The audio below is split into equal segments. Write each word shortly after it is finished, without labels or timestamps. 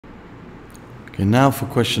Okay, now for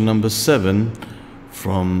question number 7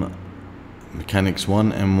 from Mechanics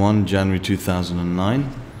 1, M1, January 2009.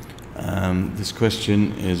 This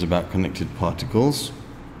question is about connected particles.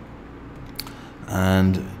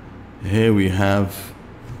 And here we have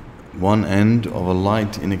one end of a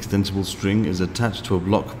light inextensible string is attached to a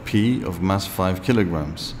block P of mass 5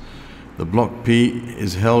 kilograms. The block P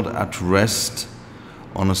is held at rest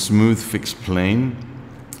on a smooth fixed plane.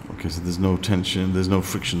 Okay, so there's no tension, there's no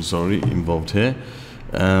friction, involved here,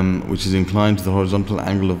 which is inclined to the horizontal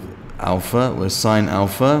angle of alpha, where sine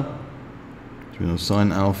alpha,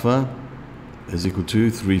 sine alpha is equal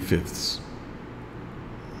to 3/5.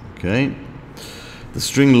 Okay. The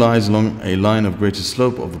string lies along a line of greater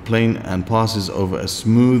slope of the plane and passes over a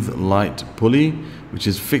smooth light pulley, which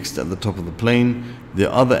is fixed at the top of the plane.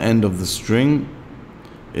 The other end of the string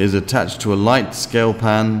is attached to a light scale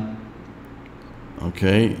pan.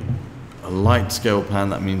 Okay, a light scale pan,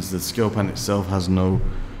 that means the scale pan itself has no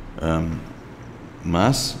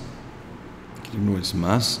mass, ignore its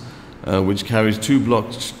mass, which carries two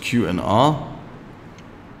blocks Q and R,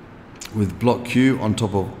 with block Q on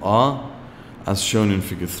top of R, as shown in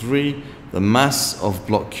figure 3. The mass of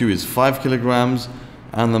block Q is 5 kilograms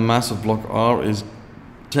and the mass of block R is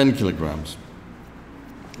 10 kilograms.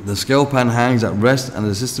 The scale pan hangs at rest and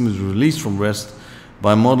the system is released from rest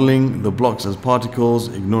by modeling the blocks as particles,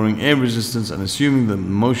 ignoring air resistance and assuming the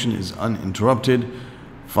motion is uninterrupted.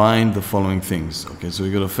 Find the following things. Okay, so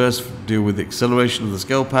we've got to first deal with the acceleration of the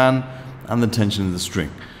scale pan and the tension in the string.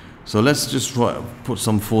 So let's just put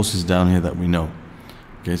some forces down here that we know.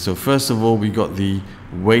 Okay, so first of all, we got the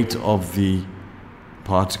weight of the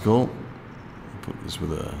particle. Put this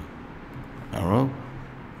with an arrow.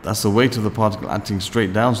 That's the weight of the particle acting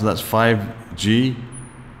straight down, so that's 5g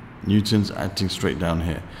newtons acting straight down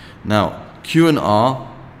here. Now, Q and R,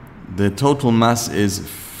 the total mass is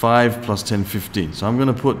 5 plus 10, 15. So I'm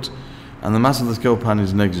going to put, and the mass of the scale pan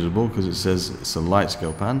is negligible because it says it's a light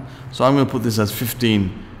scale pan. So I'm going to put this as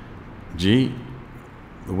 15g.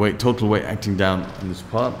 The weight, total weight acting down on this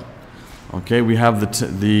part. Okay, we have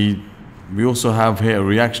we also have here a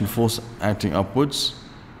reaction force acting upwards.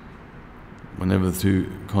 Whenever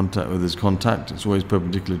there's contact, it's always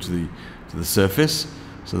perpendicular to the surface.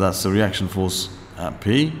 So that's the reaction force at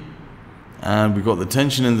P. And we've got the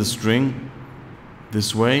tension in the string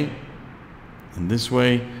this way and this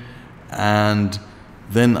way. And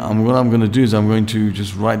then what I'm going to do is I'm going to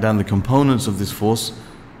just write down the components of this force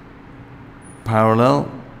parallel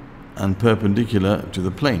and perpendicular to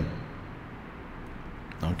the plane.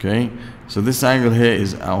 Okay, so this angle here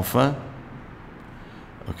is alpha.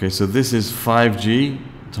 Okay, so this is 5g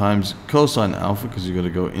times cosine alpha, because you've got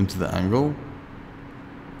to go into the angle.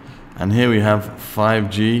 And here we have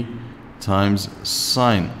 5g times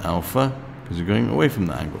sine alpha, because you're going away from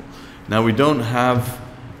the angle. Now we don't have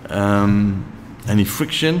any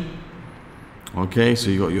friction. Okay, so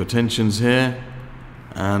you got your tensions here.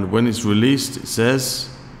 And when it's released, it says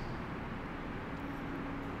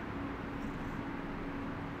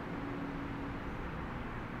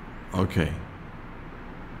okay.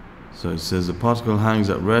 So it says the particle hangs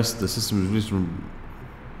at rest, the system is released from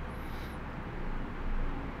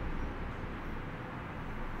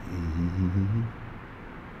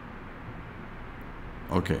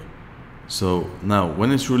okay. So now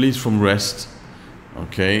when it's released from rest,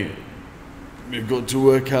 okay, we've got to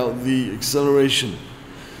work out the acceleration.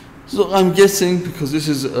 So I'm guessing, because this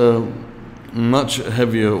is much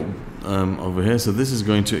heavier over here, so this is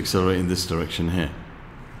going to accelerate in this direction here.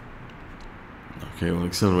 Okay, we'll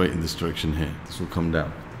accelerate in this direction here. This will come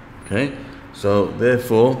down. Okay, so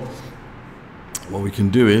therefore, what we can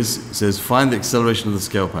do is, it says find the acceleration of the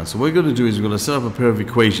scale pan. So what we're going to do is we're going to set up a pair of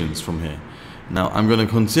equations from here. Now I'm going to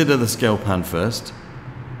consider the scale pan first.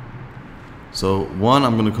 So one,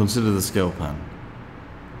 I'm going to consider the scale pan.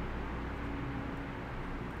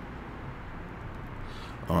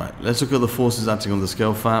 Alright, let's look at the forces acting on the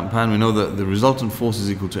scale pan. We know that the resultant force is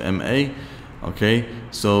equal to ma. Okay,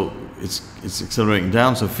 so it's accelerating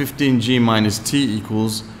down. So 15g minus t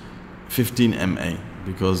equals 15 ma,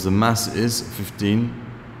 because the mass is 15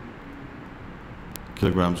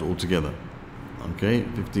 kilograms altogether. Okay,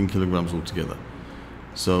 15 kilograms altogether.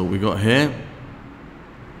 So we got here,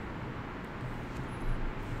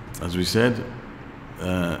 as we said,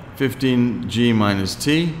 15g minus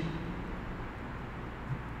t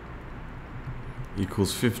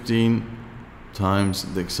equals 15 times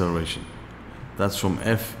the acceleration. That's from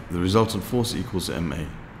F, the resultant force equals ma.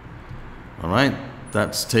 Alright,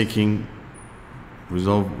 that's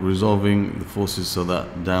resolving the forces so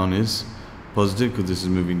that down is positive because this is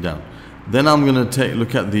moving down. Then I'm going to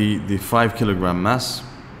look at the 5 kilogram mass.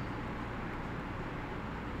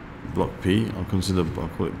 block P. I'll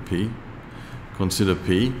call it P. Consider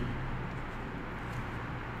P.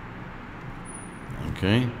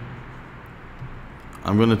 Okay.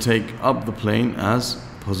 I'm going to take up the plane as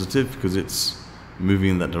positive because it's moving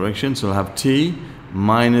in that direction. So I'll have T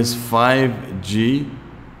minus 5g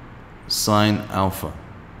sine alpha.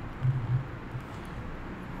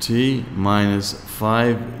 T minus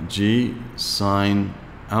 5g sine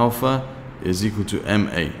alpha is equal to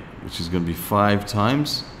ma, which is going to be 5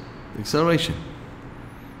 times the acceleration.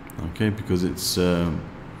 Okay, because it's the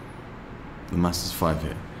mass is 5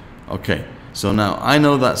 here. Okay, so now I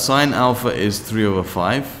know that sine alpha is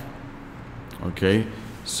 3/5. Okay,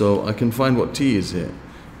 so I can find what t is here.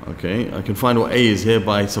 Okay, I can find what a is here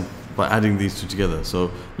by adding these two together. So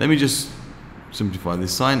let me just simplify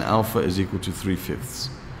this. Sine alpha is equal to 3/5.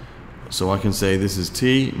 So I can say this is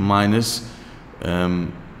t minus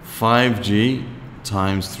 5g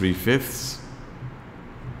times 3/5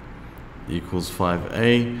 equals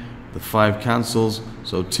 5a. The 5 cancels,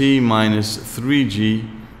 so t minus 3g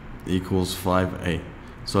equals 5a.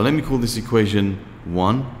 So let me call this equation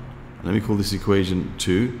 1, and let me call this equation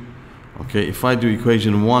 2. Okay, if I do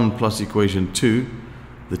equation 1 plus equation 2,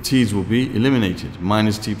 the t's will be eliminated.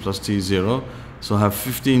 Minus t plus t is 0. So I have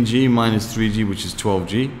 15g minus 3g, which is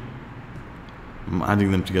 12g. I'm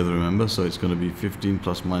adding them together, remember, so it's going to be 15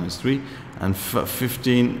 plus minus 3, and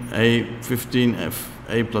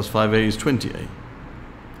 15a plus 5a is 20a.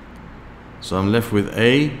 So I'm left with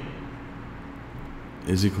a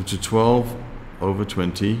is equal to 12 over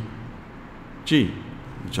 20g,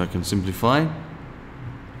 which I can simplify.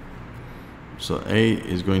 So a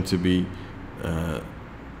is going to be,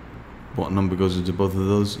 what number goes into both of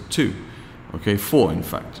those? 2. Okay, 4 in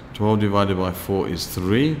fact. 12 divided by 4 is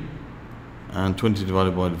 3. And 20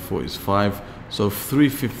 divided by 4 is 5, so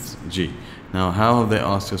 3/5 g. Now, how have they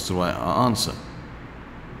asked us to write our answer?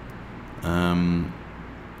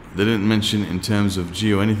 They didn't mention in terms of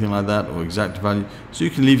g or anything like that, or exact value. So you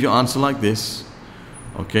can leave your answer like this,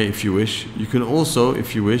 okay, if you wish. You can also,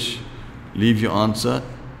 if you wish, leave your answer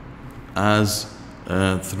as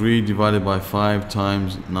 3 divided by 5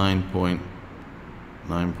 times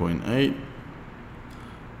 9.8.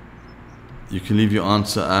 You can leave your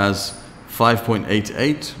answer as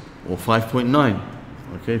 5.88 or 5.9,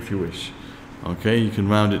 okay, if you wish. Okay, you can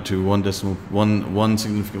round it to one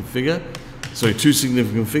significant figure. Sorry, 2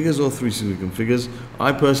 significant figures or 3 significant figures.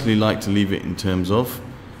 I personally like to leave it in terms of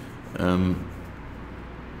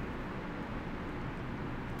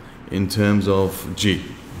g.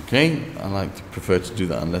 Okay, I prefer to do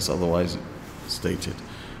that unless otherwise stated.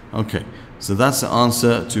 Okay, so that's the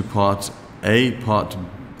answer to part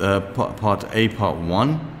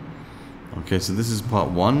 1. Okay, so this is part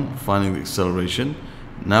 1, finding the acceleration.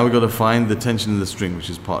 Now we've got to find the tension in the string, which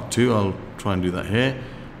is part 2. I'll try and do that here.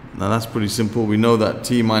 Now that's pretty simple. We know that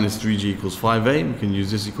t minus 3g equals 5a. We can use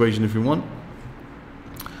this equation if we want.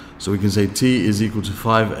 So we can say t is equal to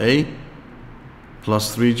 5a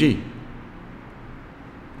plus 3g.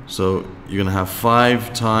 So you're going to have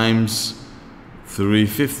 5 times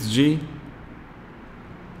 3/5 g.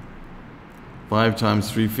 5 times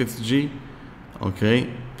 3/5 g. Okay,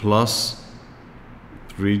 plus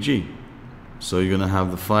 3g. So you're going to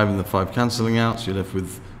have the 5 and the 5 cancelling out, so you're left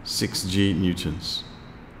with 6g newtons.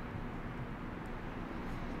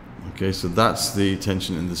 Okay, so that's the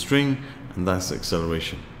tension in the string, and that's the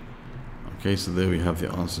acceleration. Okay, so there we have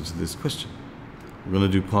the answer to this question. We're going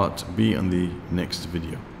to do part B on the next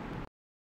video.